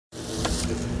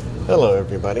Hello,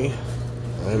 everybody.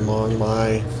 I'm on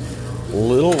my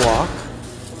little walk.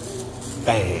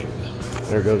 Bang!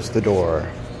 There goes the door.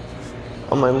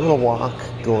 On my little walk,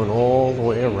 going all the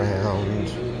way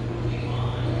around,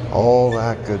 all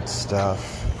that good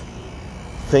stuff.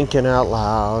 Thinking out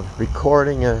loud,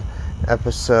 recording an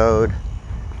episode,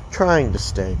 trying to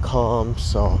stay calm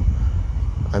so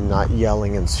I'm not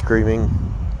yelling and screaming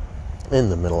in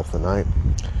the middle of the night.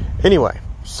 Anyway,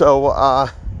 so,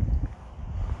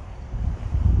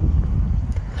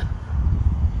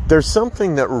 there's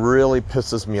something that really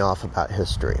pisses me off about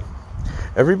history.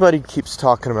 Everybody keeps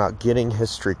talking about getting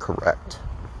history correct.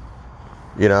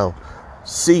 You know,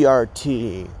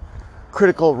 CRT,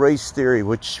 critical race theory,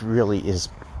 which really is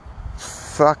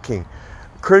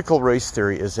critical race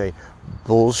theory is a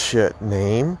bullshit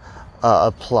name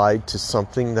applied to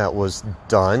something that was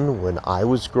done when I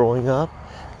was growing up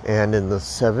and in the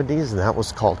 70s, and that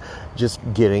was called just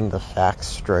getting the facts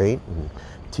straight and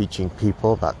teaching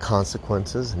people about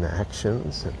consequences and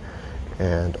actions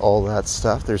and all that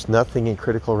stuff. There's nothing in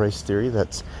critical race theory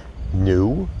that's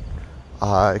new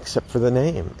except for the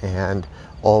name. And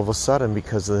all of a sudden,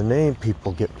 because of the name,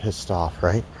 people get pissed off,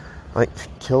 right? Like,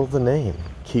 kill the name.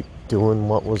 Keep doing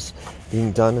what was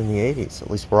being done in the 80s,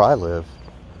 at least where I live,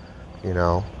 you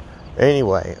know.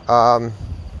 Anyway,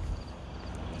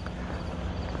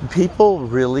 people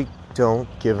really don't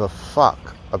give a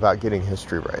fuck about getting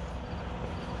history right.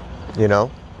 You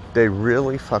know, they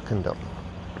really fucking don't.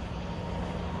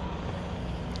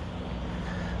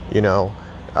 You know,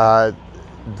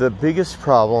 the biggest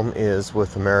problem is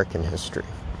with American history.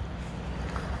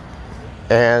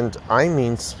 And I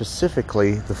mean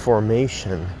specifically the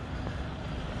formation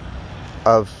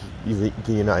of the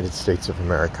United States of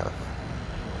America.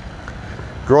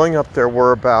 Growing up, there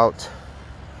were about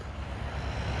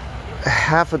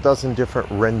half a dozen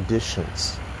different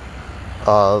renditions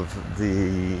of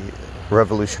the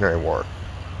Revolutionary War.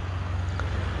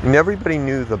 And everybody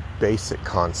knew the basic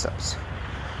concepts,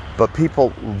 but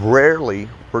people rarely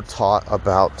were taught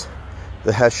about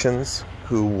the Hessians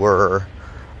who were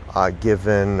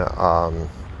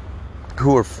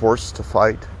who were forced to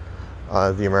fight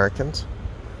the Americans,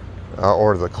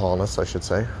 or the colonists, I should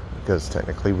say, because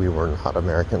technically we were not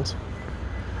Americans.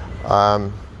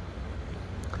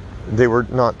 They were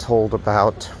not told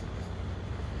about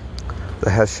the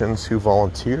Hessians who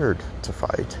volunteered to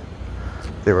fight.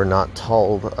 They were not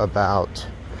told about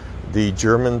the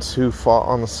Germans who fought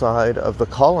on the side of the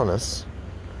colonists.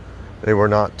 They were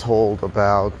not told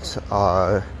about,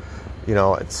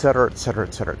 et cetera, et cetera,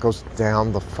 et cetera. It goes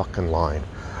down the fucking line.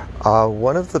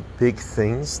 One of the big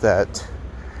things that,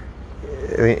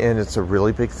 and it's a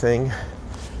really big thing,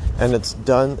 and it's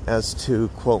done as to,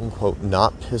 quote unquote,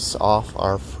 not piss off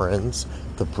our friends,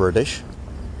 the British,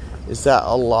 is that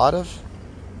a lot of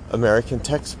American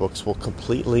textbooks will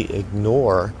completely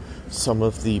ignore some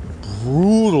of the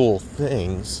brutal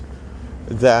things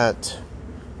that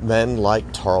men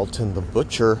like Tarleton the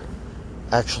Butcher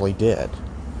actually did.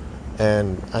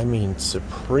 And I mean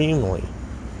supremely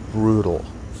brutal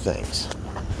things.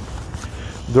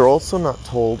 They're also not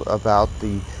told about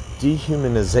the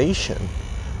dehumanization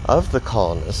of the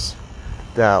colonists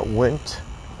that went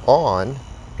on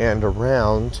and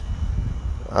around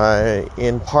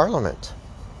in Parliament.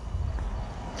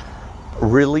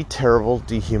 Really terrible,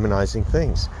 dehumanizing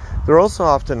things. They're also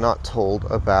often not told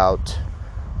about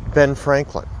Ben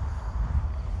Franklin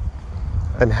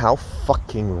and how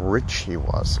fucking rich he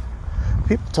was.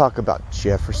 People talk about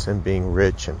Jefferson being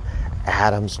rich and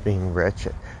Adams being rich.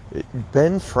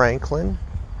 Ben Franklin,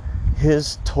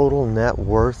 his total net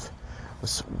worth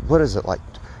was, what is it, like?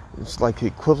 It's like the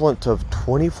equivalent of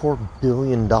 $24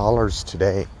 billion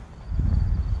today.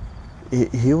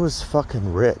 He was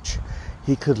fucking rich.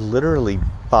 He could literally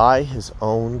buy his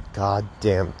own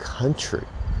goddamn country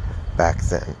back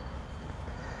then.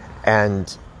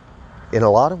 And in a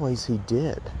lot of ways he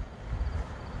did.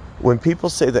 When people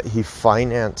say that he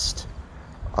financed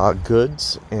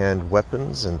goods and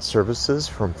weapons and services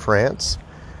from France,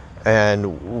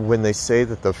 and when they say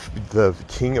that the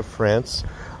King of France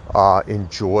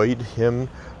enjoyed him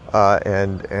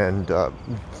and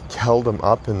held him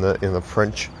up in the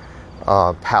French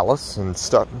palace and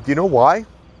stuff. Do you know why?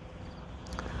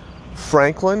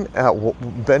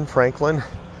 Ben Franklin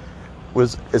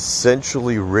was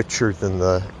essentially richer than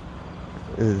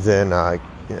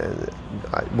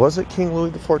was it King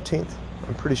Louis XIV?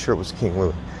 I'm pretty sure it was King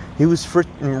Louis. He was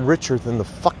richer than the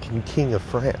fucking King of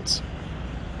France.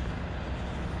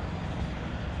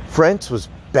 France was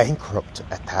bankrupt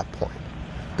at that point.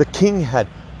 The king had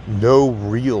no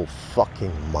real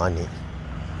fucking money.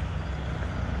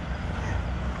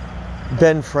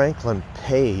 Ben Franklin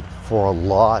paid for a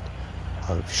lot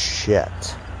of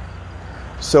shit.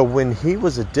 So when he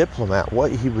was a diplomat,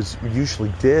 what he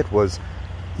usually did was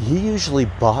he usually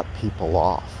bought people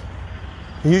off.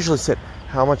 He usually said,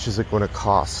 how much is it going to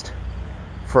cost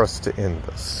for us to end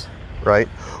this, right?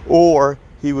 Or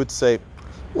he would say,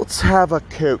 let's have a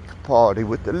Coke party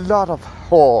with a lot of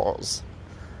whores.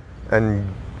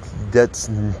 And that's,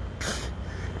 I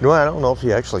don't know if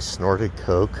he actually snorted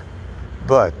Coke,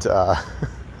 but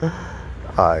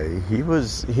he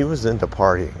was into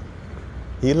partying.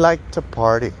 He liked to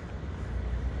party.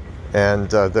 And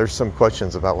there's some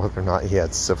questions about whether or not he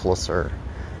had syphilis or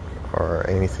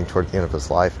anything toward the end of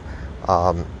his life.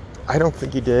 I don't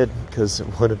think he did, because he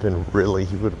would have been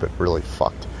really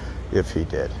fucked if he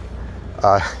did.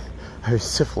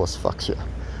 Syphilis fucks you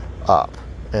up,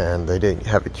 and they didn't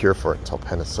have a cure for it until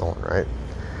penicillin, right?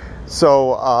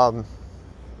 So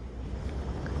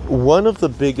one of the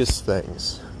biggest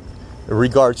things in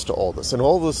regards to all this, and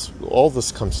all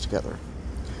this comes together,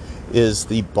 is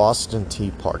the Boston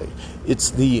Tea Party.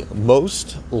 It's the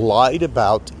most lied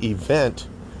about event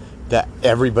that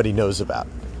everybody knows about,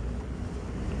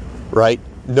 right?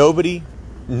 Nobody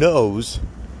knows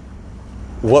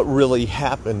what really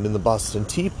happened in the Boston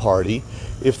Tea Party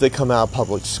if they come out of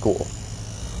public school,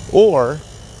 or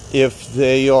if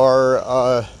they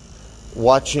are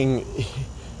watching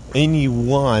any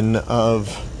one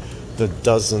of the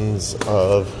dozens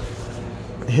of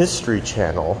History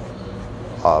Channel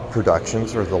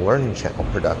productions or the Learning Channel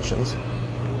productions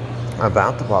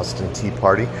about the Boston Tea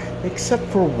Party, except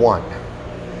for one.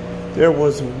 There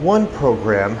was one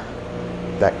program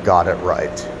that got it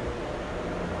right,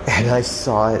 and I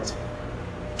saw it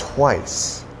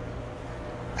twice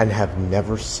and have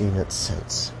never seen it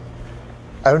since.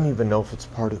 I don't even know if it's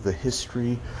part of the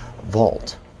history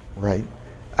vault, right?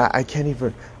 I can't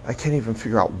even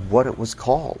figure out what it was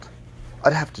called.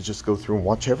 I'd have to just go through and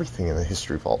watch everything in the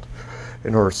history vault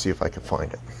in order to see if I could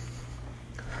find it.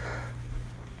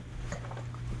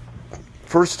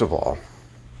 First of all,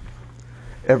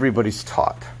 everybo's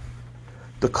taught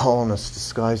the colonists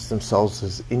disguised themselves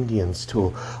as Indians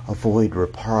to avoid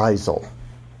reprisal.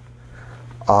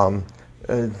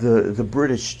 The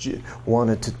British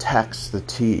wanted to tax the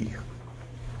tea.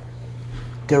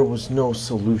 There was no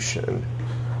solution,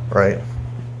 right?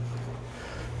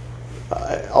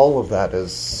 All of that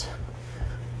is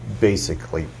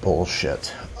basically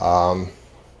bullshit.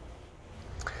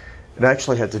 It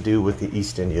actually had to do with the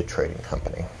East India Trading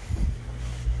Company.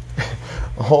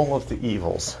 All of the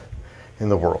evils in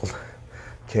the world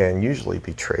can usually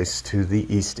be traced to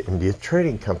the East India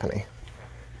Trading Company.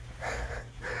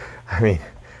 I mean,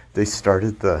 they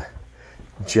started the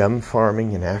gem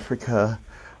farming in Africa.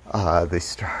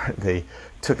 They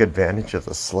took advantage of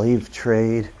the slave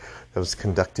trade that was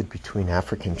conducted between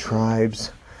African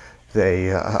tribes. They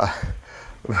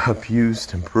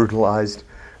abused and brutalized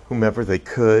whomever they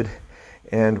could.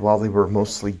 And while they were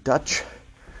mostly Dutch,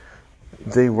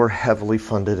 they were heavily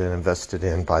funded and invested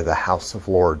in by the House of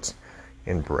Lords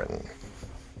in Britain.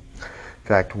 In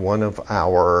fact, one of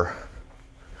our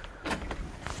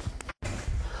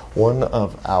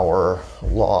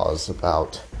laws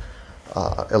about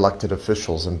elected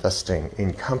officials investing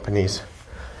in companies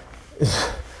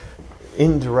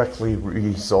indirectly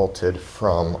resulted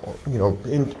from,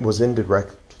 was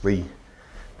indirectly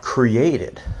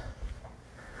created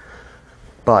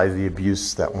by the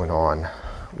abuse that went on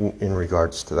in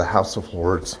regards to the House of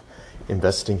Lords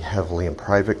investing heavily in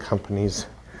private companies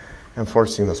and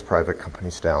forcing those private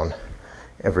companies down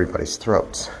everybody's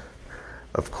throats.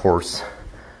 Of course,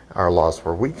 our laws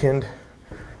were weakened,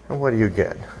 and what do you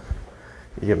get?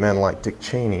 You get men like Dick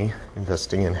Cheney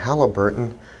investing in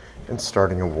Halliburton and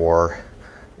starting a war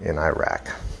in Iraq.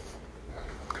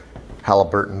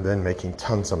 Halliburton then making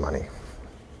tons of money,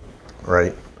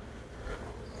 right?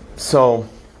 So,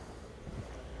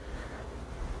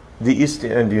 the East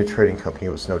India Trading Company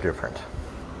was no different.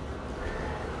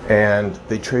 And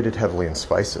they traded heavily in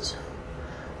spices.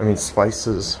 I mean,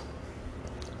 spices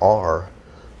are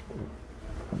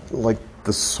like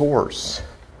the source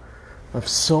of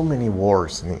so many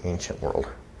wars in the ancient world.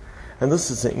 And this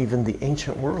isn't even the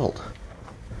ancient world,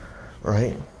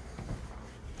 right?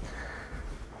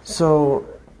 So,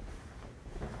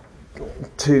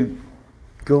 to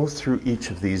go through each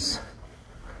of these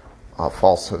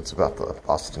falsehoods about the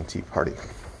Boston Tea Party,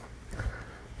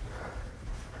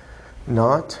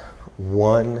 not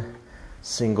one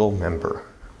single member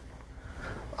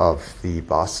of the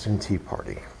Boston Tea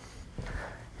Party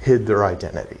hid their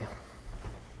identity.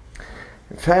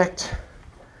 In fact,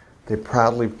 they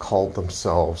proudly called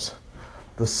themselves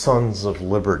the Sons of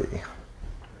Liberty.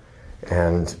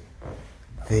 And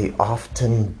they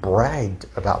often bragged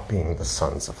about being the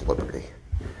Sons of Liberty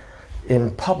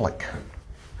in public.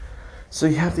 So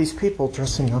you have these people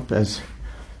dressing up as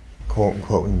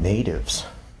quote-unquote natives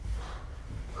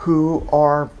who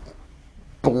are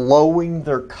blowing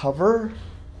their cover?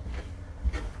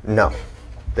 No,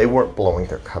 they weren't blowing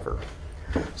their cover.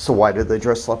 So why did they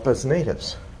dress up as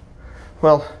natives?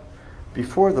 Well,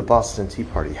 before the Boston Tea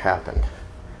Party happened,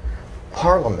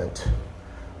 Parliament,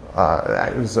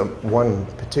 it was one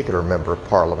particular member of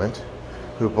Parliament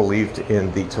who believed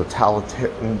in the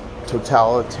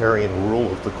totalitarian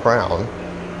rule of the crown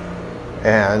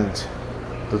and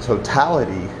the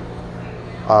totality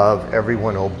of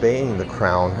everyone obeying the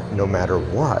crown no matter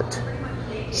what,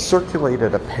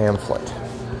 circulated a pamphlet.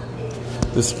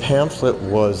 This pamphlet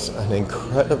was an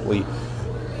incredibly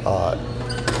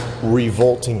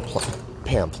revolting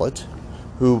pamphlet,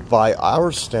 who by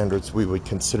our standards we would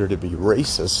consider to be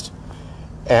racist,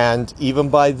 and even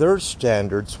by their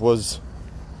standards was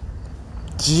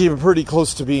pretty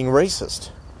close to being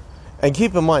racist. And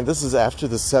keep in mind, this is after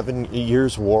the 7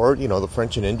 Years' War, the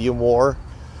French and Indian War,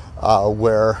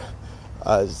 where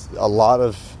a lot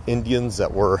of Indians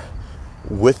that were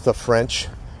with the French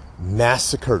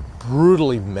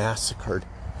brutally massacred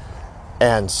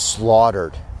and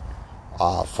slaughtered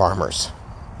farmers,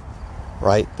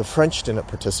 right? The French didn't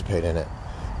participate in it.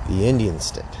 The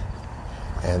Indians did.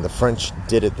 And the French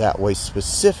did it that way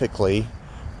specifically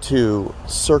to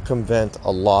circumvent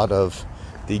a lot of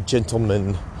the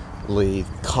gentlemanly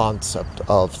concept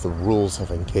of the rules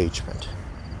of engagement,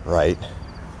 right?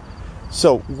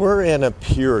 So we're in a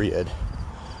period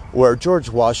where George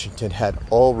Washington had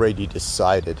already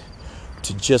decided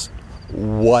to just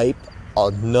wipe a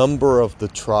number of the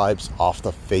tribes off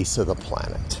the face of the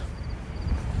planet.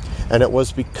 And it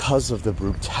was because of the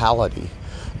brutality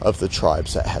of the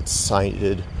tribes that had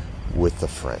sided with the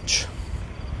French.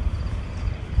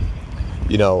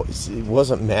 It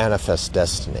wasn't Manifest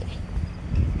Destiny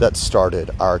that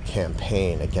started our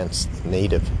campaign against the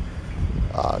native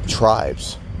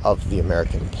tribes of the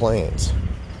American plains.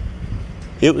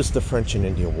 It was the French and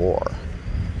Indian War,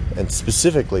 and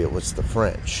specifically it was the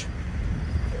French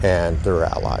and their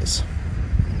allies.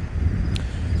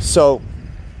 So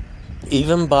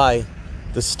even by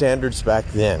the standards back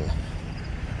then,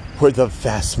 where the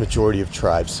vast majority of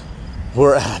tribes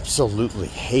were absolutely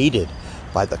hated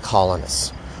by the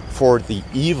colonists for the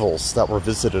evils that were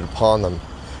visited upon them.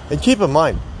 And keep in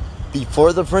mind,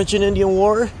 before the French and Indian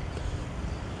War,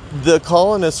 the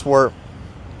colonists were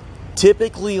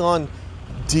typically on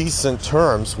decent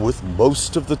terms with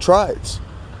most of the tribes,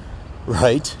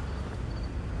 right?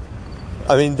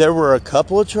 I mean, there were a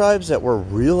couple of tribes that were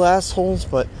real assholes,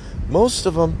 but most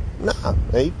of them,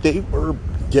 they were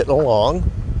getting along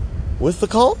with the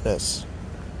colonists.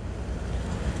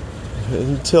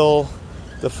 Until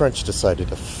the French decided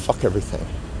to fuck everything.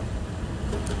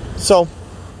 So,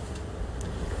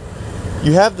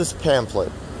 you have this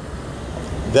pamphlet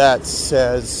that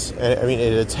says,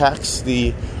 it attacks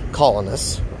the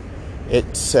colonists.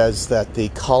 It says that the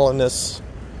colonists,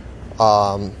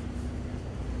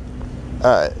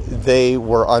 they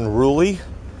were unruly.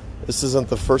 This isn't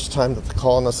the first time that the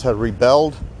colonists had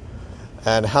rebelled.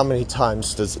 And how many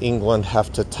times does England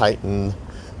have to tighten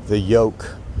the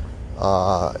yoke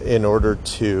in order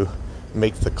to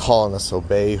make the colonists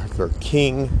obey their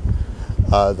king?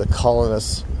 The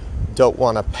colonists don't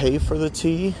want to pay for the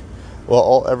tea.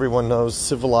 Well, everyone knows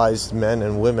civilized men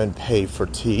and women pay for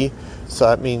tea, so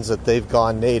that means that they've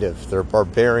gone native. They're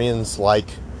barbarians like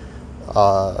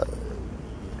the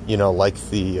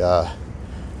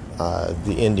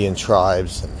Indian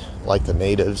tribes and like the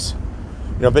natives.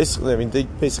 They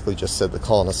basically just said the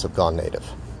colonists have gone native.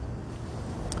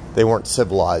 They weren't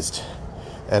civilized,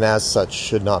 and as such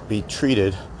should not be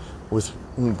treated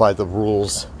by the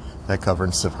rules that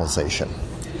govern civilization.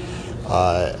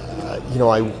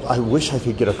 I wish I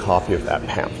could get a copy of that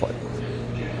pamphlet.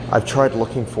 I've tried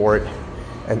looking for it,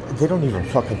 and they don't even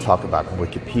fucking talk about it in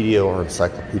Wikipedia or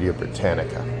Encyclopedia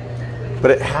Britannica.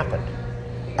 But it happened.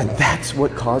 And that's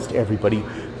what caused everybody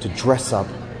to dress up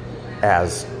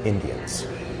as Indians.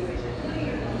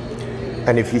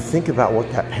 And if you think about what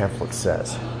that pamphlet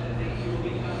says,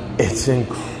 it's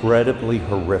incredibly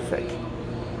horrific.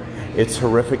 It's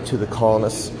horrific to the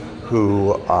colonists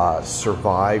who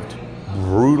survived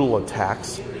brutal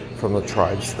attacks from the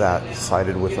tribes that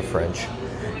sided with the French.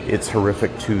 It's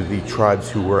horrific to the tribes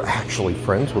who were actually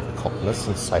friends with the colonists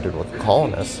and sided with the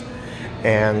colonists.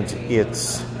 And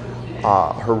it's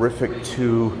horrific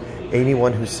to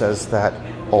anyone who says that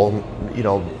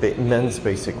men's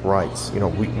basic rights,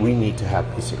 we need to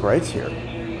have basic rights here.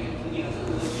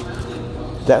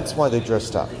 That's why they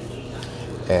dressed up.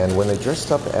 And when they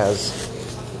dressed up as,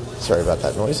 sorry about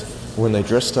that noise, when they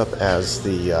dressed up as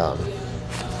the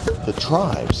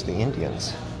tribes, the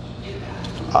Indians,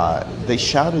 they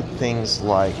shouted things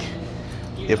like,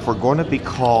 if we're going to be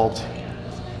called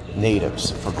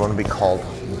natives, if we're going to be called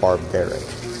barbaric,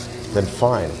 then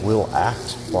fine, we'll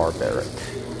act barbaric.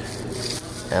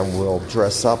 And we'll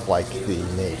dress up like the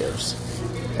natives.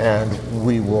 And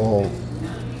we will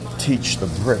teach the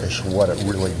British what it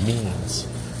really means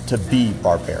to be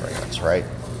barbarians, right?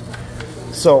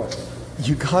 So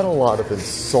you got a lot of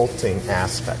insulting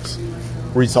aspects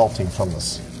resulting from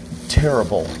this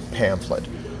terrible pamphlet.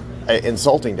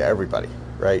 Insulting to everybody,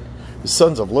 right? The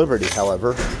Sons of Liberty,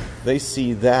 however, they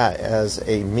see that as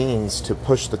a means to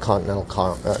push the Continental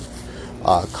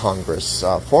Congress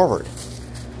forward.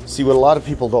 See, what a lot of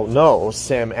people don't know,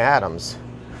 Sam Adams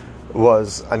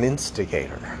was an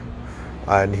instigator.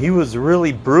 And he was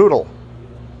really brutal.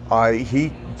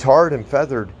 He tarred and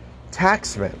feathered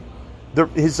taxmen.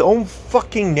 His own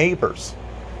fucking neighbors.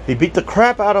 He beat the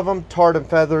crap out of them, tarred and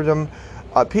feathered them.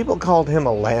 People called him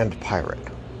a land pirate.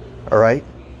 Alright?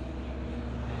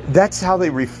 That's how they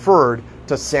referred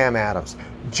to Sam Adams.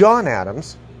 John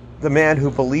Adams, the man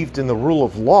who believed in the rule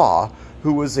of law,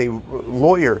 who was a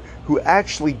lawyer who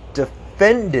actually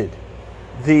defended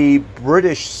the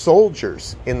British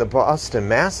soldiers in the Boston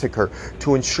Massacre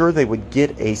to ensure they would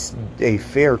get a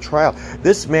fair trial.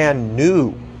 This man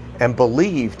knew and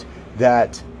believed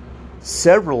that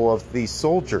several of these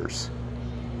soldiers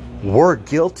were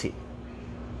guilty.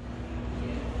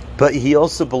 But he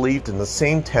also believed in the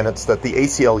same tenets that the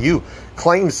ACLU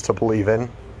claims to believe in,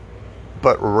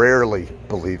 but rarely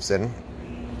believes in.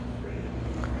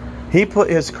 He put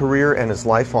his career and his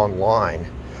life on line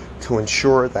to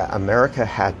ensure that America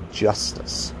had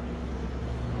justice.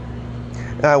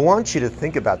 And I want you to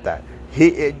think about that.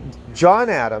 John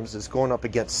Adams is going up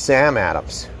against Sam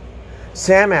Adams.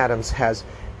 Sam Adams has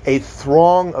a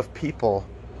throng of people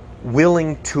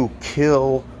willing to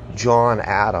kill John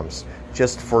Adams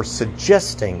just for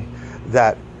suggesting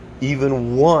that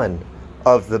even one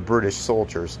of the British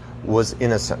soldiers was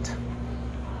innocent.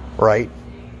 Right?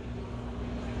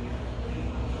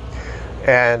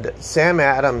 And Sam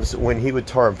Adams, when he would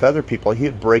tar and feather people, he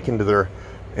would break into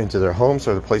their homes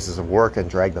or the places of work and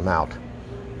drag them out.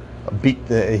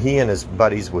 He and his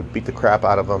buddies would beat the crap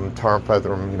out of them, tar and feather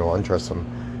them, undress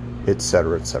them,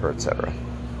 etc., etc., etc.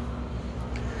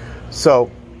 So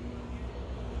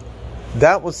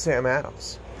that was Sam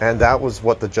Adams, and that was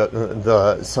what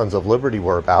the Sons of Liberty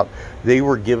were about. They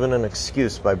were given an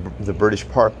excuse by the British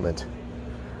Parliament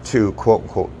to, quote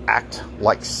unquote, act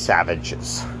like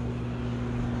savages,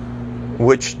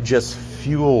 which just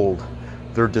fueled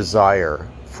their desire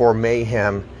for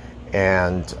mayhem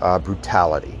and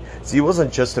brutality. See, it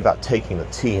wasn't just about taking the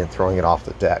tea and throwing it off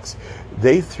the decks.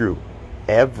 They threw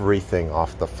everything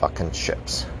off the fucking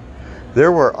ships.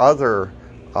 There were other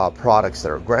products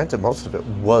there. Granted, most of it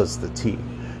was the tea.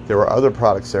 There were other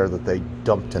products there that they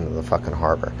dumped into the fucking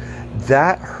harbor.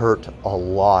 That hurt a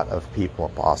lot of people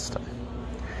in Boston.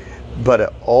 But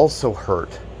it also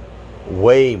hurt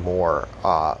way more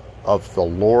of the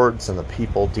lords and the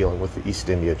people dealing with the East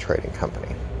India Trading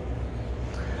Company.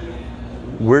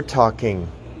 We're talking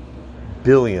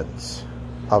billions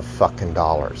of fucking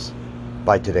dollars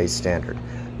by today's standard.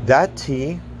 That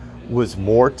tea was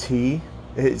more tea.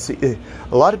 A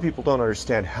lot of people don't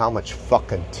understand how much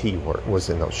fucking tea was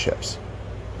in those ships.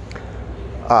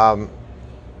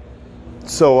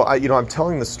 So I'm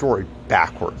telling the story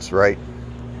backwards, right?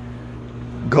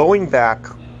 Going back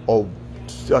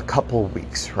a couple of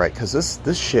weeks, right? Because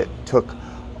this shit took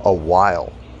a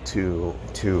while to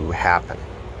happen,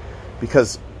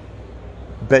 because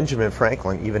Benjamin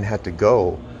Franklin even had to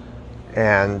go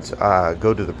to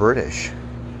the British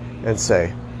and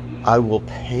say, I will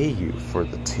pay you for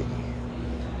the tea.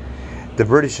 The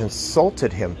British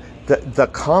insulted him. The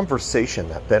conversation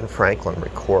that Ben Franklin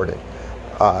recorded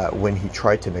when he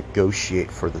tried to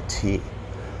negotiate for the tea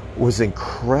was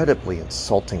incredibly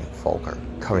insulting and vulgar,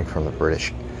 coming from the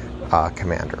British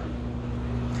commander.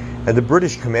 And the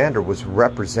British commander was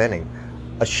representing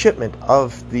a shipment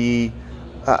of a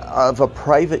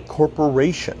private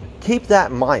corporation. Keep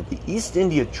that in mind. The East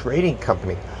India Trading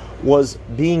Company was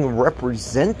being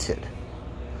represented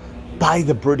by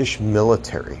the British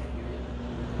military,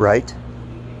 right?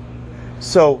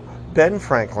 So Ben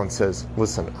Franklin says,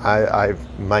 listen,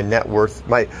 my net worth,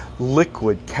 my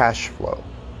liquid cash flow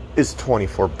is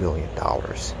 $24 billion.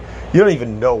 You don't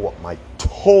even know what my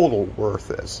total worth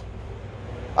is.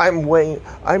 I'm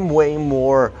way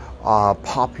more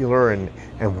popular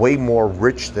and way more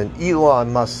rich than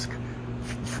Elon Musk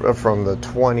from the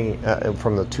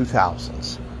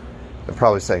 2000s. They're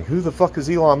probably saying, "Who the fuck is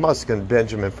Elon Musk?" And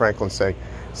Benjamin Franklin saying,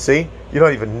 "See, you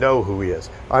don't even know who he is.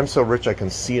 I'm so rich I can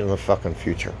see in the fucking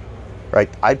future, right?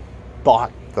 I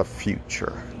bought the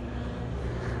future."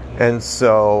 And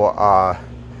so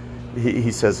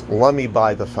he says, "Let me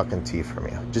buy the fucking tea from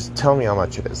you. Just tell me how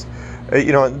much it is."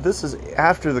 And this is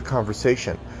after the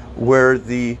conversation where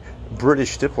the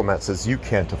British diplomat says, "You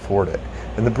can't afford it."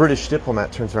 And the British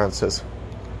diplomat turns around and says,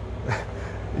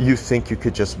 "You think you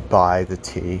could just buy the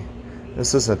tea?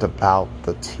 This isn't about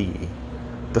the tea.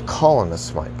 The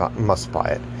colonists must buy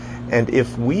it. And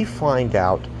if we find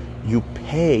out you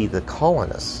pay the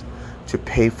colonists to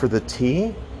pay for the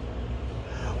tea,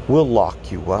 we'll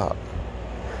lock you up."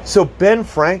 So Ben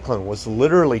Franklin was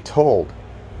literally told,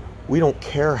 "We don't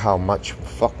care how much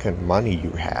fucking money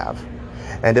you have.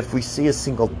 And if we see a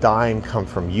single dime come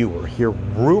from you or hear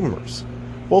rumors,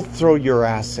 we'll throw your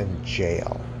ass in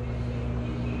jail."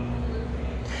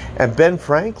 And Ben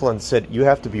Franklin said, "You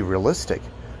have to be realistic.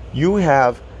 You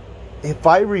have, if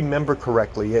I remember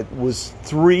correctly, it was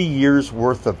 3 years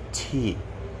worth of tea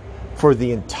for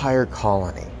the entire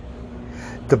colony."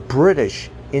 The British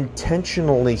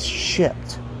intentionally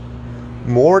shipped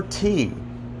more tea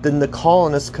than the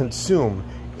colonists consume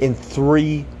in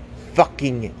 3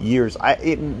 fucking years.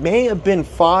 It may have been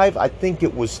 5. I think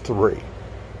it was 3.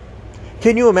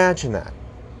 Can you imagine that?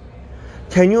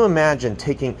 Can you imagine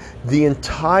taking the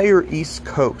entire East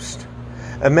Coast?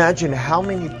 Imagine how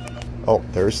many... Oh,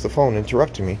 there's the phone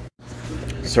interrupting me.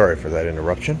 Sorry for that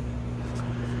interruption.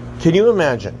 Can you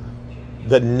imagine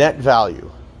the net value,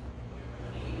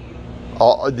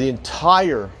 the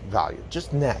entire value,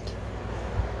 just net,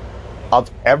 of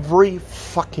every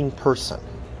fucking person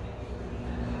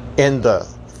in the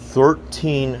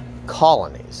 13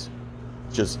 colonies,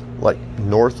 just like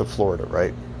north of Florida,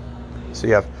 right? So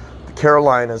you have the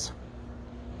Carolinas,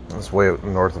 that's way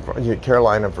north of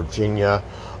Carolina, Virginia,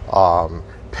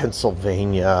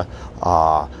 Pennsylvania,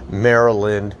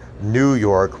 Maryland, New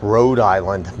York, Rhode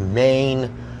Island, Maine,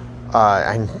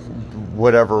 and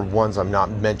whatever ones I'm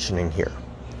not mentioning here.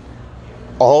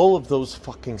 All of those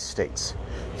fucking states.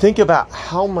 Think about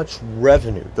how much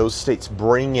revenue those states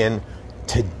bring in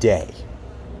today.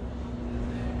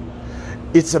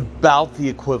 It's about the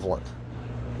equivalent.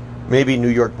 Maybe New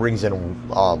York brings in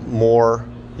more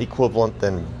equivalent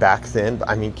than back then. But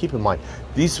I mean, keep in mind,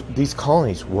 these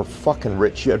colonies were fucking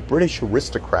rich. You had British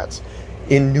aristocrats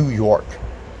in New York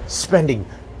spending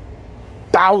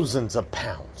thousands of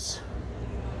pounds,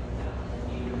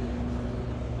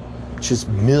 which is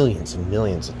millions and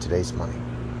millions of today's money.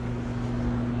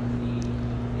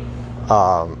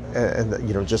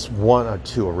 And just 1 or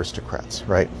 2 aristocrats,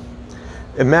 right?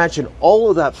 Imagine all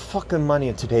of that fucking money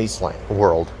in today's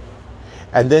world,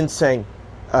 and then saying,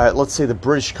 let's say the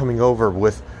British coming over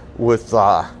with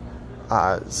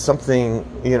something,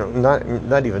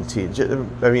 not even tea.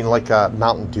 I mean, like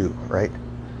Mountain Dew, right?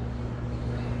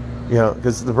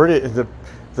 Because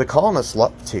the colonists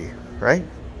love tea, right?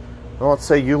 Well, let's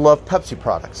say you love Pepsi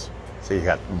products. So you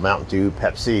got Mountain Dew,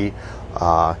 Pepsi,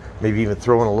 maybe even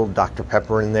throw in a little Dr.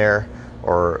 Pepper in there,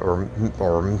 or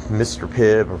Mr.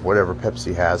 Pibb, or whatever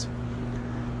Pepsi has,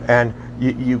 and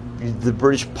the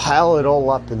British pile it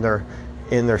all up in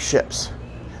their ships.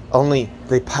 Only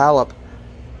they pile up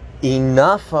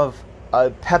enough of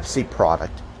a Pepsi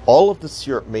product, all of the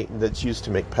syrup that's used to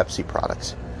make Pepsi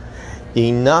products,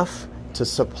 enough to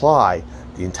supply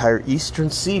the entire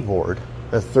eastern seaboard,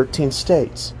 the 13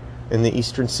 states in the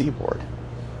eastern seaboard,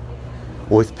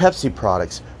 with Pepsi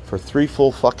products for 3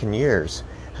 full fucking years.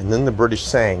 And then the British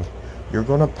saying, "You're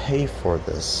going to pay for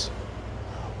this,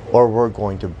 or we're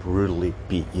going to brutally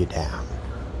beat you down."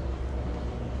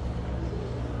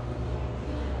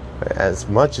 As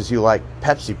much as you like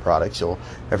Pepsi products,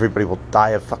 everybody will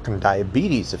die of fucking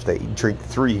diabetes if they drink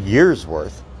 3 years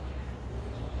worth.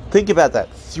 Think about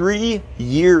that, 3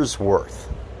 years worth.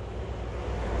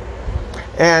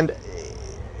 And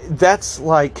that's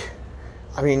like,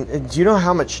 I mean, do you know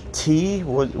how much tea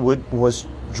was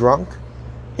drunk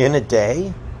in a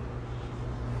day?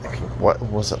 I mean, what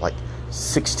was it, like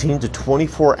 16 to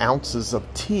 24 ounces of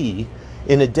tea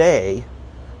in a day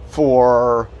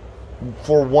for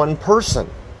one person?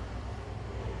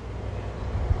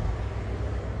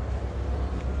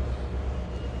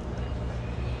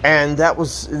 And that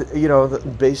was,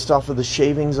 based off of the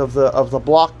shavings of the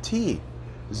block tea.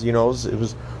 It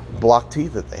was block tea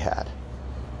that they had,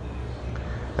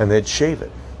 and they'd shave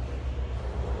it.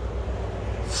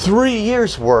 3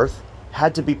 years worth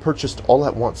had to be purchased all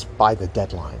at once by the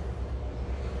deadline.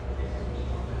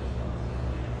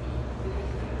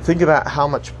 Think about how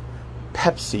much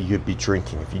Pepsi you'd be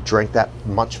drinking if you drank that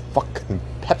much fucking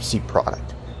Pepsi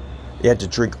product. You had to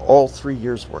drink all 3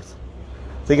 years worth.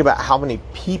 Think about how many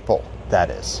people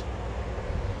that is.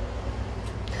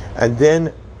 And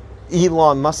then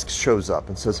Elon Musk shows up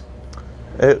and says,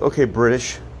 okay,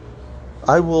 British,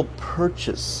 I will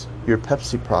purchase your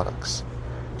Pepsi products.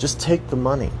 Just take the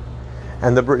money.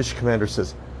 And the British commander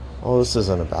says, oh, this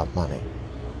isn't about money.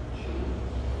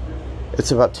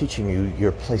 It's about teaching you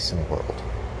your place in the world.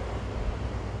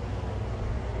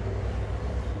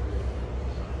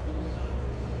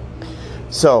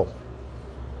 So,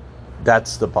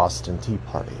 that's the Boston Tea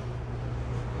Party.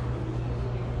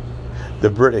 The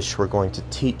British were going to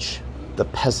teach the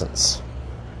peasants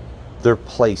their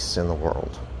place in the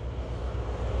world.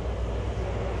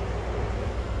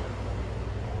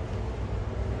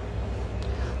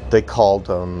 They called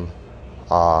them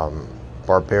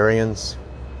barbarians.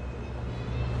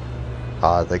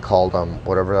 They called them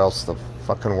whatever else the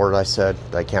fucking word I said.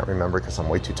 I can't remember because I'm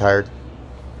way too tired.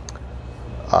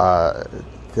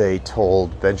 They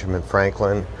told Benjamin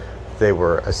Franklin they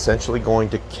were essentially going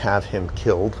to have him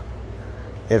killed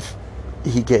if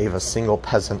he gave a single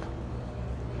peasant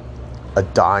a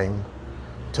dime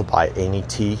to buy any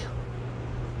tea.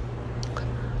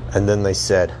 And then they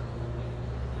said,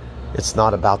 it's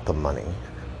not about the money.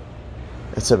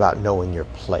 It's about knowing your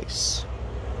place.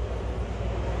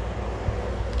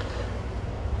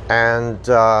 And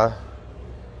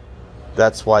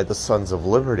that's why the Sons of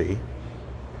Liberty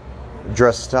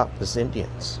dressed up as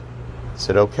Indians.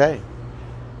 Said, okay,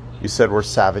 you said we're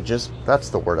savages. That's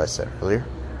the word I said earlier.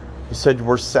 You said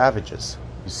we're savages.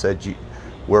 You said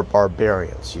we're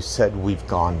barbarians. You said we've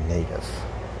gone native.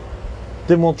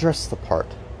 Then we'll dress the part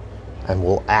and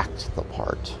we'll act the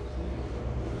part.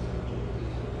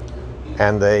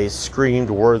 And they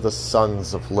screamed, we're the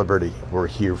Sons of Liberty. We're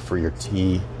here for your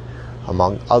tea,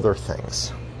 among other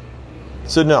things.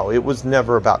 So no, it was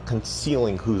never about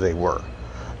concealing who they were.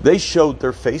 They showed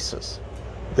their faces.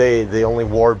 They only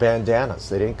wore bandanas.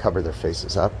 They didn't cover their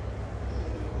faces up.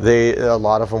 A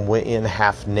lot of them went in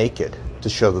half naked to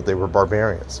show that they were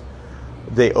barbarians.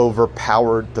 They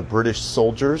overpowered the British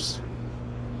soldiers.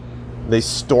 They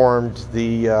stormed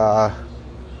the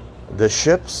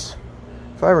ships.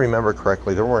 If I remember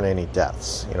correctly, there weren't any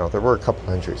deaths. You know, there were a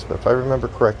couple injuries, but if I remember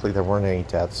correctly, there weren't any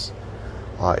deaths.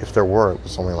 If there were, it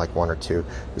was only like 1 or 2.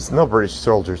 There's no British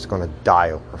soldiers going to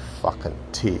die over fucking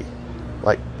tea.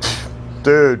 Like,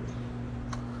 dude,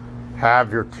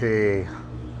 have your tea.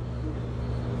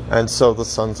 And so the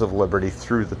Sons of Liberty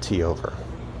threw the tea over.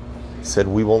 Said,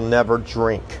 we will never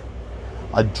drink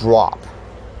a drop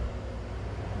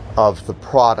of the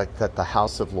product that the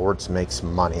House of Lords makes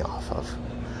money off of.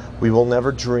 We will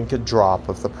never drink a drop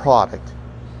of the product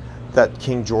that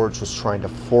King George was trying to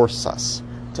force us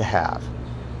to have,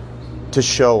 to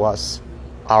show us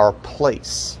our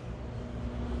place.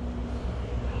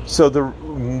 So the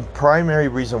primary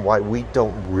reason why we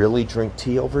don't really drink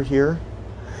tea over here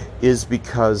is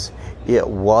because it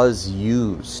was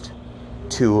used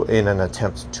in an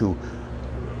attempt to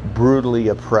brutally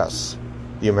oppress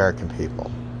the American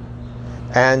people.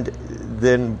 And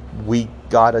then we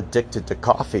got addicted to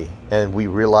coffee and we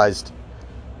realized,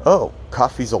 oh,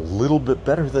 coffee's a little bit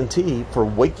better than tea for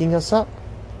waking us up.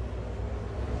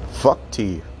 Fuck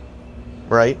tea,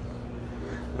 right?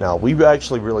 Now, we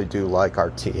actually really do like our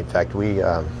tea. In fact, we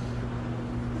have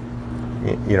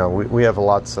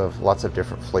lots of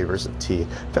different flavors of tea.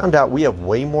 Found out we have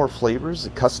way more flavors,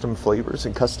 custom flavors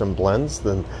and custom blends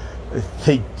than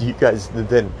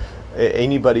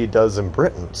anybody does in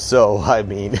Britain. So, I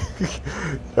mean,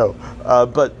 no.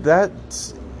 But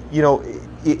that's,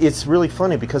 it's really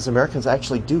funny because Americans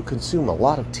actually do consume a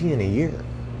lot of tea in a year.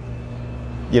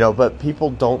 But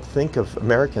people don't think of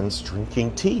Americans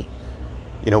drinking tea.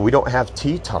 We don't have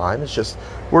tea time. It's just,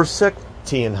 we're sick,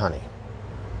 tea and honey.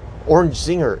 Orange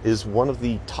Zinger is one of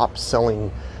the top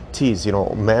selling teas.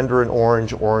 Mandarin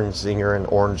Orange, Orange Zinger, and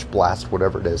Orange Blast,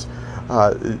 whatever it is.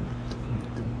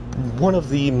 One of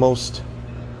the most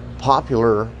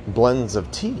popular blends of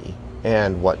tea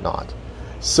and whatnot.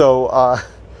 So,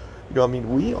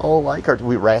 we all like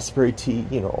we raspberry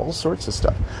tea, all sorts of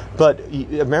stuff. But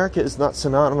America is not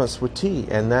synonymous with tea,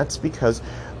 and that's because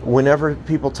whenever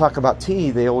people talk about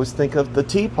tea, they always think of the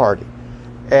Tea Party.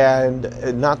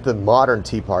 And not the modern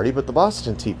Tea Party, but the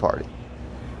Boston Tea Party.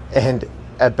 And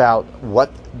about what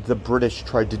the British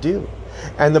tried to do.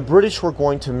 And the British were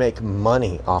going to make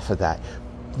money off of that.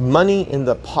 Money in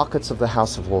the pockets of the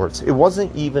House of Lords. It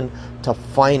wasn't even to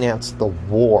finance the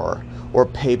war or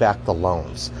pay back the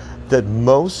loans. The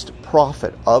most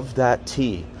profit of that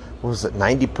tea, what was it,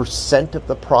 90% of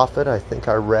the profit, I think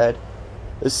I read,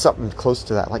 It's something close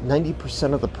to that. Like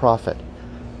 90% of the profit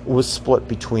was split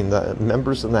between the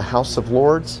members in the House of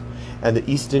Lords and the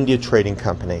East India Trading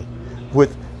Company,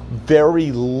 with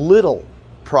very little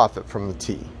profit from the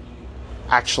tea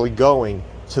actually going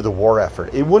to the war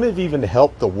effort. It wouldn't have even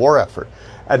helped the war effort.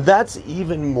 And that's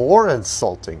even more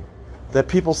insulting, that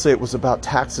people say it was about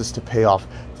taxes to pay off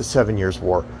the 7 Years'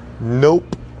 War.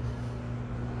 Nope.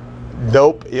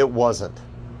 Nope, it wasn't.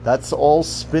 That's all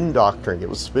spin doctoring. It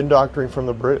was spin doctoring from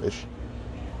the British.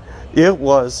 It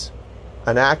was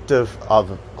an act of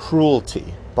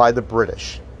cruelty by the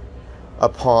British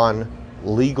upon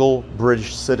legal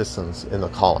British citizens in the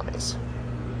colonies.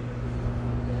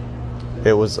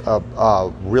 It was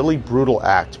a really brutal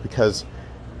act, because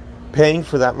paying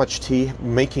for that much tea,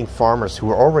 making farmers who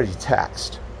were already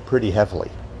taxed pretty heavily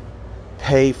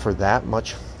pay for that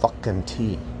much fucking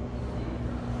tea,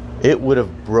 it would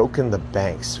have broken the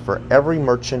banks for every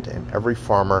merchant and every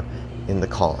farmer in the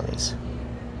colonies,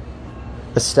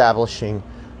 establishing,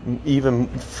 even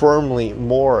firmly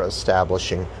more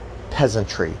establishing,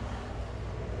 peasantry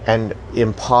and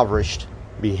impoverished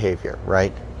behavior,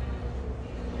 right?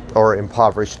 Or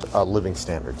impoverished living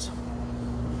standards.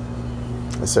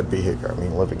 I said behavior, I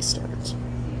mean living standards.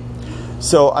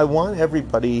 So I want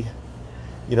everybody,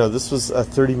 this was a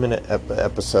 30-minute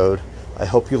episode. I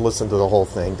hope you listen to the whole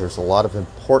thing. There's a lot of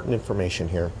important information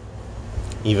here.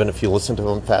 Even if you listen to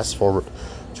them fast forward,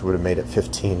 which would have made it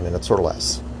 15 minutes or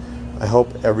less. I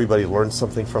hope everybody learned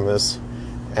something from this.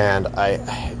 And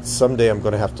someday I'm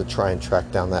going to have to try and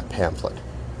track down that pamphlet.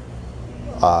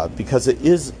 Because it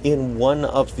is in one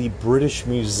of the British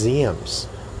museums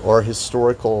or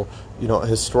historical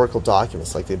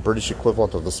documents, like the British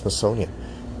equivalent of the Smithsonian.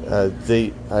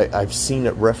 I've seen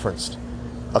it referenced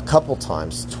a couple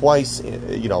times, twice,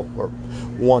 or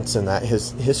once in that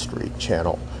History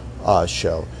Channel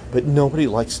show, but nobody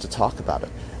likes to talk about it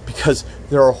because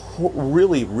there are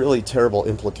really, really terrible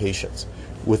implications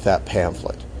with that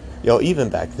pamphlet. Even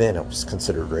back then it was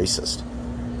considered racist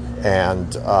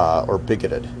and or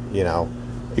bigoted,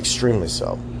 extremely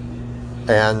so,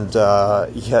 and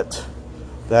yet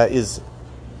that is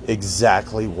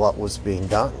exactly what was being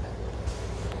done.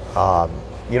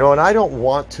 And I don't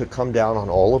want to come down on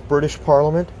all of British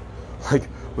Parliament. Like,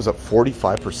 was it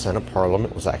 45% of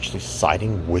Parliament was actually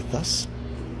siding with us?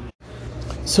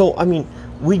 So,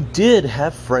 we did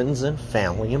have friends and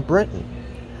family in Britain.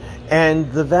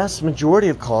 And the vast majority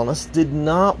of colonists did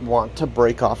not want to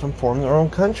break off and form their own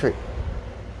country.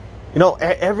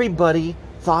 Everybody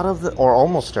thought of or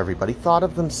almost everybody thought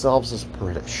of themselves as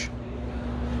British.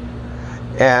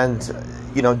 And,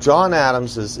 John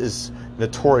Adams is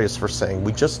notorious for saying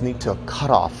we just need to cut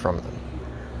off from them.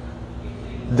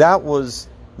 That was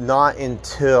not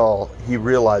until he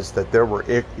realized that there were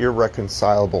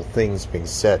irreconcilable things being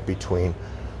said between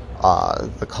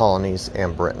the colonies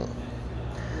and Britain.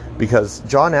 Because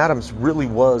John Adams really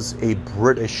was a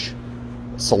British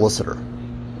solicitor.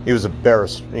 He was a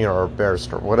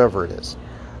barrister, whatever it is.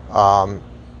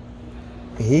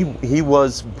 He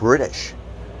was British.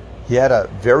 He had a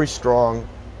very strong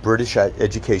British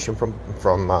education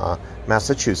from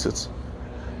Massachusetts.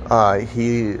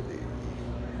 He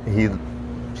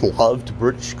loved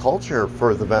British culture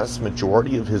for the vast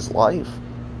majority of his life.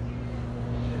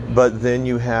 But then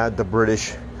you had the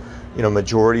British,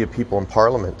 majority of people in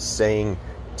Parliament saying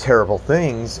terrible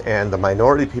things, and the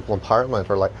minority of people in Parliament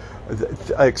are like,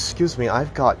 excuse me,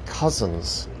 I've got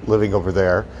cousins living over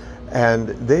there, and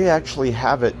they actually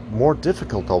have it more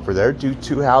difficult over there due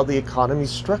to how the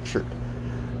economy's structured.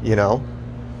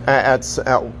 At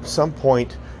some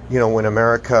point, when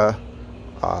America,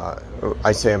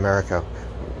 I say America,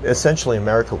 essentially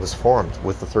America was formed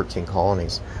with the 13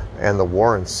 colonies, and the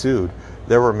war ensued.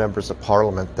 There were members of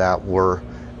Parliament that were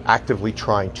actively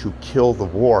trying to kill the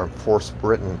war and force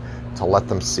Britain to let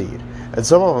them cede. And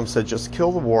some of them said, just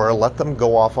kill the war, let them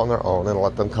go off on their own, and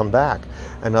let them come back.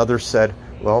 And others said,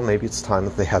 well, maybe it's time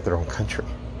that they had their own country,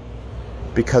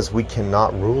 because we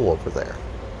cannot rule over there.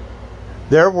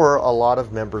 There were a lot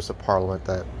of members of Parliament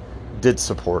that did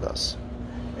support us,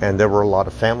 and there were a lot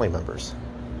of family members.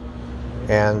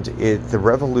 And the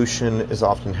revolution is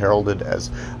often heralded as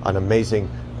an amazing,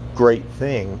 great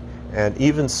thing. And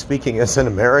even speaking as an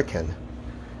American,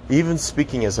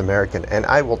 and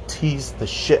I will tease the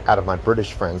shit out of my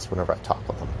British friends whenever I talk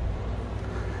with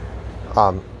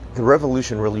them, the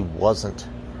revolution really wasn't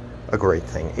a great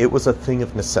thing. It was a thing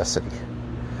of necessity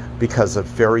because of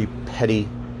very petty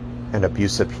and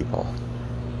abusive people.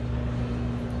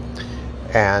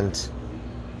 And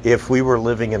if we were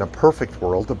living in a perfect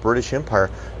world, the British Empire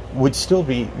would still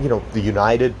be, the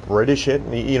United British,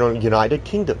 United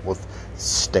Kingdom with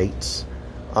states,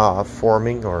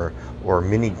 forming, or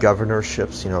mini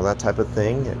governorships, that type of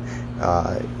thing,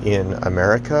 in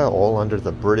America, all under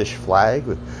the British flag,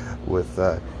 with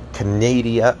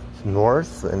Canada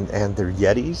North and their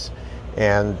Yetis,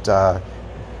 and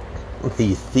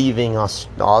the thieving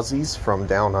Aussies from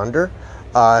down under.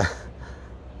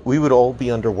 We would all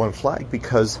be under one flag,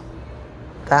 because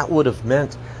that would have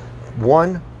meant,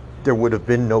 one, there would have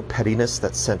been no pettiness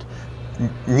that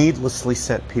needlessly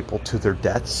sent people to their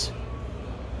deaths,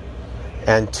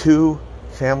 and two,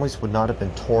 families would not have been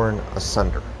torn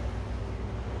asunder,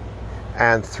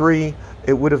 and three,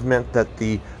 it would have meant that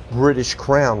the British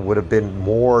Crown would have been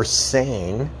more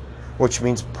sane, which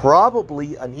means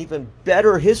probably an even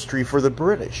better history for the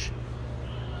British.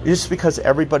 Just because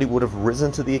everybody would have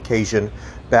risen to the occasion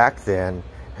back then,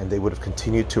 and they would have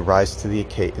continued to rise to the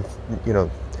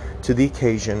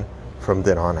occasion from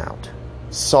then on out.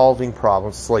 Solving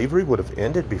problems. Slavery would have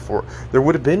ended before. There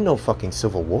would have been no fucking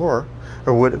Civil War.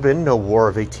 There would have been no War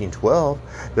of 1812.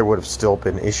 There would have still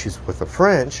been issues with the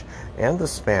French and the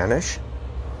Spanish.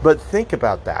 But think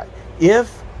about that.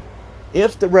 If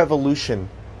the revolution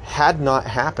had not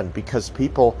happened because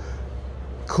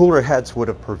cooler heads would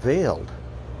have prevailed,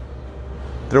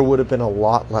 there would have been a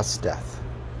lot less death.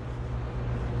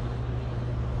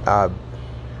 The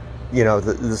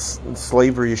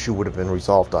slavery issue would have been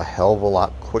resolved a hell of a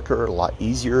lot quicker, a lot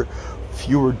easier,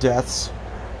 fewer deaths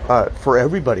for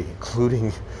everybody,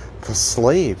 including the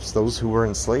slaves, those who were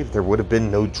enslaved. There would have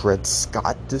been no Dred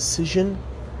Scott decision.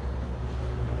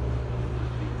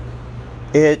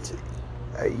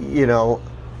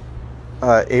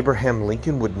 Abraham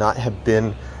Lincoln would not have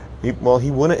been, he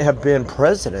wouldn't have been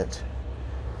president,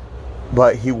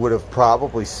 but he would have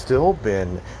probably still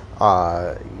been,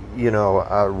 a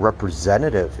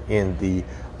representative in the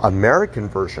American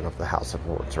version of the House of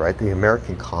Lords, right? The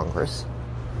American Congress.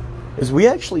 Is we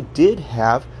actually did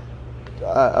have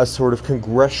a sort of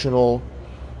congressional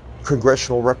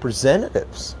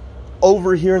representatives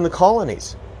over here in the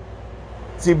colonies.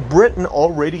 See, Britain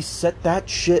already set that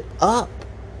shit up.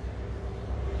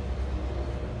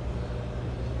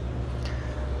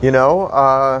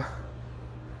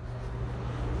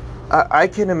 I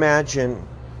can imagine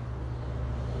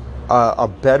a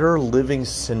better living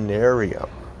scenario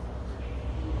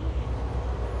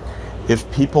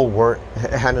if people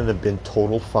hadn't have been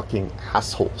total fucking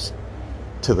assholes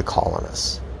to the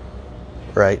colonists,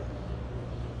 right?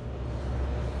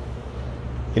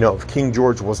 If King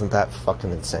George wasn't that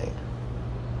fucking insane.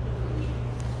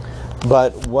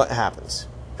 But what happens?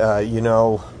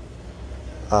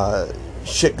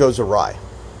 Shit goes awry.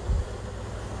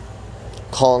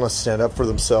 Colonists stand up for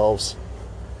themselves.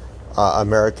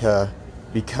 America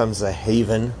becomes a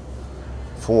haven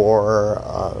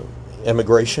for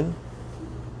immigration,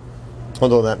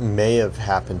 although that may have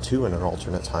happened too in an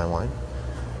alternate timeline.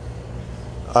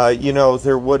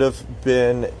 There would have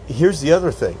been, here's the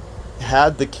other thing,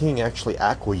 had the king actually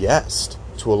acquiesced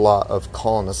to a lot of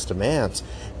colonist demands,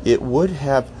 it would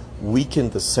have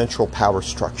weakened the central power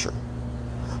structure,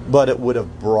 but it would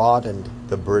have broadened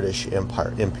the British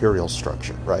imperial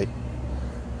structure, right?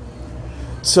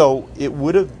 So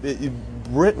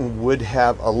Britain would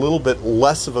have a little bit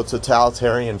less of a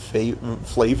totalitarian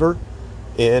flavor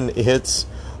in its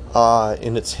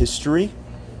history.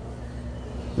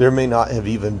 There may not have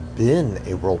even been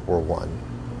a World War I.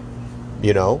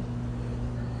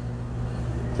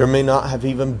 There may not have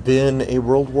even been a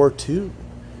World War II.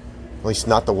 At least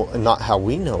not how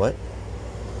we know it.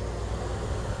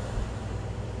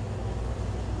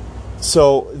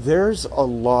 So there's a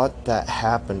lot that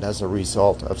happened as a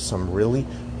result of some really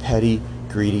petty,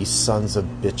 greedy sons of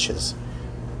bitches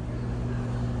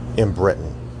in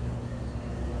Britain.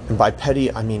 And by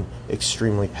petty, I mean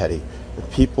extremely petty. The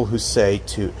people who say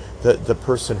to, the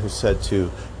person who said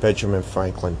to Benjamin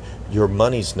Franklin, your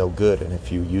money's no good, and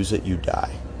if you use it, you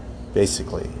die,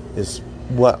 basically, is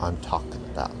what I'm talking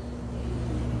about.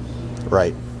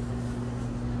 Right?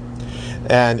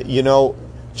 And,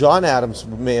 John Adams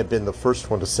may have been the first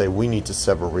one to say we need to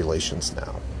sever relations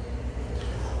now.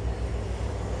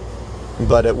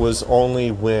 But it was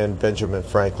only when Benjamin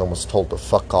Franklin was told to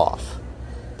fuck off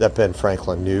that Ben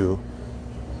Franklin knew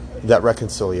that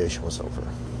reconciliation was over.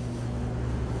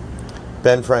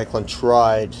 Ben Franklin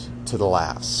tried to the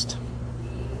last.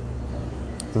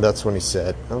 And that's when he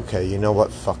said, okay, you know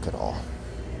what? Fuck it all.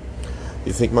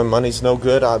 You think my money's no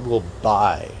good? I will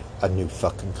buy a new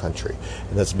fucking country.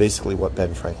 And that's basically what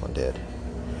Ben Franklin did.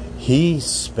 He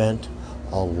spent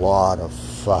a lot of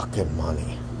fucking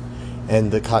money.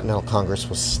 And the Continental Congress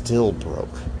was still broke.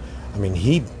 I mean,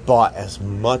 he bought as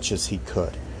much as he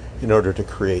could in order to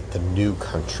create the new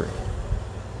country.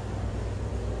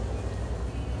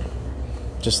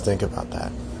 Just think about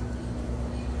that.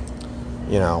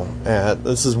 You know,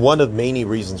 this is one of many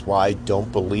reasons why I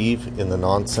don't believe in the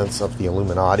nonsense of the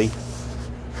Illuminati.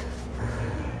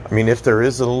 I mean, if there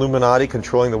is an Illuminati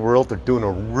controlling the world, they're doing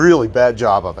a really bad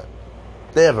job of it.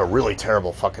 They have a really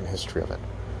terrible fucking history of it.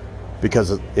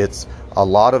 Because it's a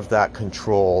lot of that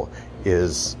control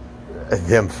is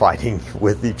them fighting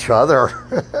with each other.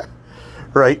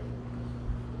 Right?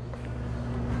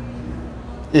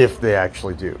 If they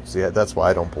actually do. See, that's why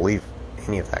I don't believe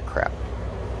any of that crap.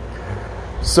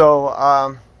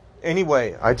 So,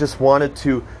 anyway, I just wanted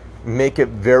to make it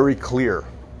very clear.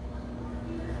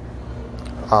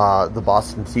 The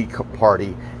Boston Tea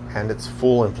Party and its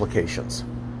full implications.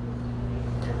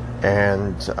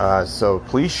 And so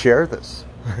please share this.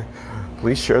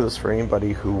 Please share this for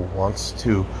anybody who wants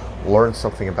to learn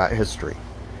something about history.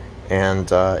 And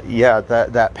yeah,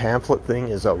 that pamphlet thing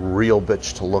is a real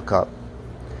bitch to look up.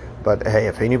 But hey,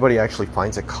 if anybody actually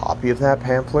finds a copy of that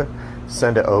pamphlet,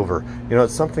 send it over. You know,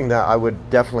 it's something that I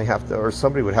would definitely have to, or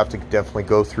somebody would have to definitely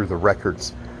go through the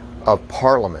records of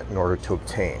Parliament in order to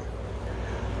obtain.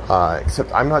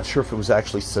 Except I'm not sure if it was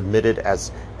actually submitted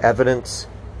as evidence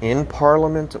in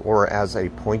Parliament or as a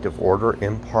point of order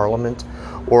in Parliament,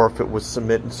 or if it was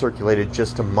submitted and circulated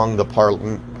just among the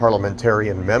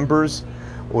parliamentarian members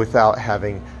without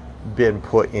having been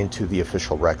put into the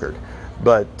official record.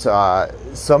 But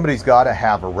somebody's got to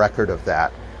have a record of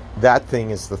that. That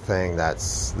thing is the thing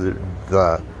that's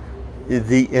the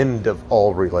end of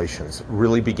all relations.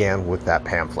 Really began with that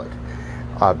pamphlet,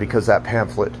 because that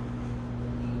pamphlet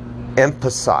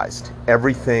emphasized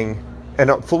everything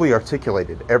and fully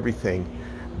articulated everything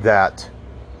that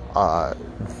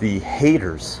the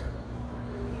haters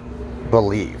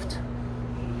believed.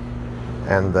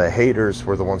 And the haters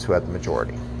were the ones who had the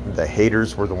majority. The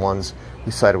haters were the ones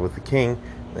who sided with the king.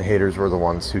 The haters were the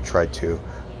ones who tried to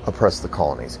oppress the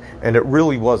colonies. And it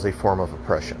really was a form of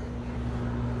oppression.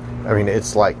 I mean,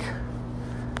 it's like,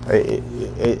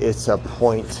 it's a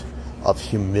point of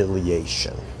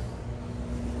humiliation.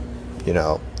 You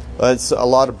know, it's a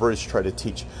lot of British try to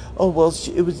teach. Oh well,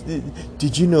 it was.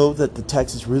 Did you know that the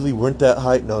taxes really weren't that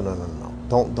high? No.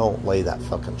 Don't lay that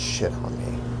fucking shit on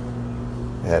me.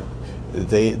 And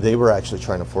they were actually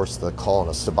trying to force the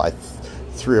colonists to buy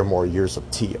 3 or more years of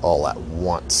tea all at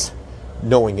once,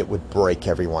 knowing it would break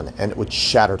everyone and it would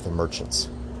shatter the merchants.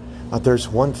 There's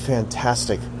one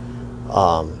fantastic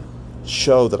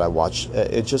show that I watched.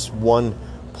 It's just one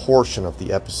portion of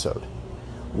the episode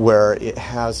where it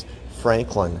has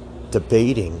Franklin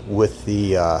debating with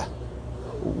the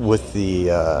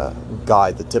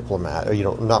guy, the diplomat, or, you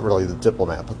know, not really the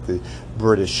diplomat, but the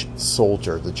British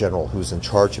soldier, the general who's in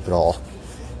charge of it all.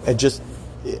 And just,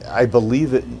 I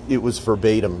believe it was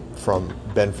verbatim from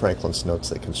Ben Franklin's notes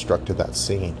that constructed that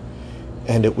scene.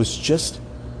 And it was just,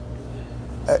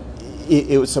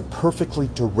 it was a perfectly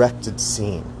directed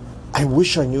scene. I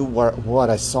wish I knew what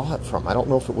I saw it from. I don't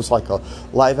know if it was like a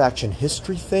live action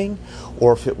history thing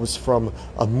or if it was from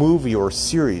a movie or a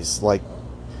series. Like,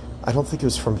 I don't think it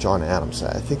was from John Adams.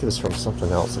 I think it was from something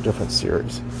else, a different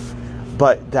series.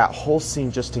 But that whole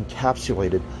scene just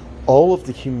encapsulated all of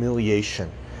the humiliation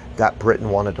that Britain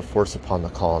wanted to force upon the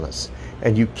colonists.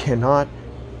 And you cannot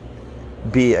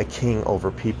be a king over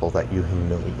people that you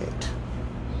humiliate.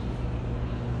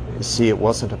 You see, it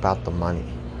wasn't about the money.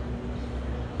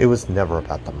 It was never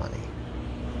about the money.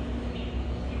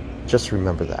 Just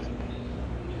remember that.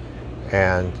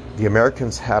 And the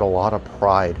Americans had a lot of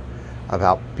pride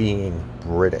about being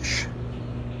British.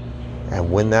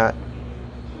 And when that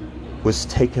was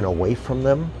taken away from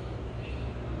them,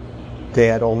 they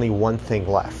had only one thing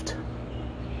left.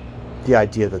 The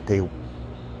idea that they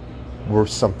were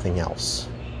something else.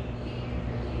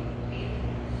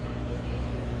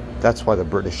 That's why the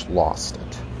British lost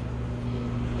it.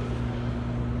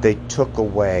 They took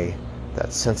away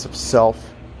that sense of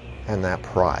self and that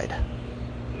pride.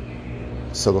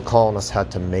 So the colonists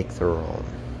had to make their own.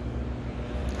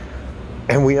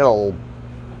 And we had a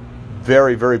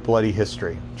very, very bloody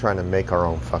history trying to make our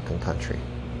own fucking country.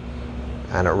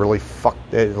 And it really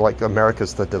fucked, like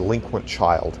America's the delinquent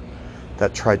child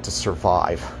that tried to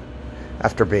survive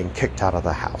after being kicked out of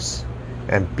the house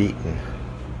and beaten.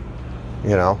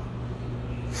 You know?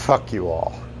 Fuck you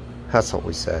all. That's what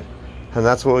we said. And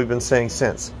that's what we've been saying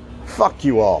since. Fuck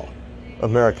you all.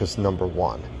 America's number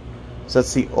one. So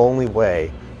that's the only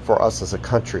way for us as a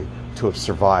country to have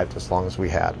survived as long as we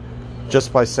had.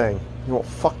 Just by saying, you know,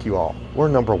 fuck you all. We're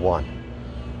number one.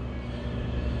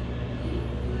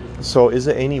 So is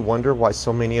it any wonder why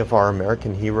so many of our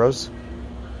American heroes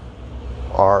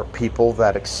are people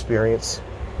that experience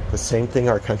the same thing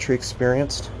our country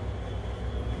experienced?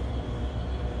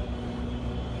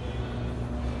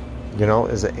 You know,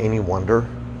 is it any wonder?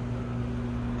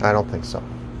 I don't think so.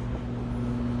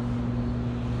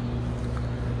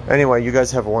 Anyway, you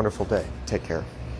guys have a wonderful day. Take care.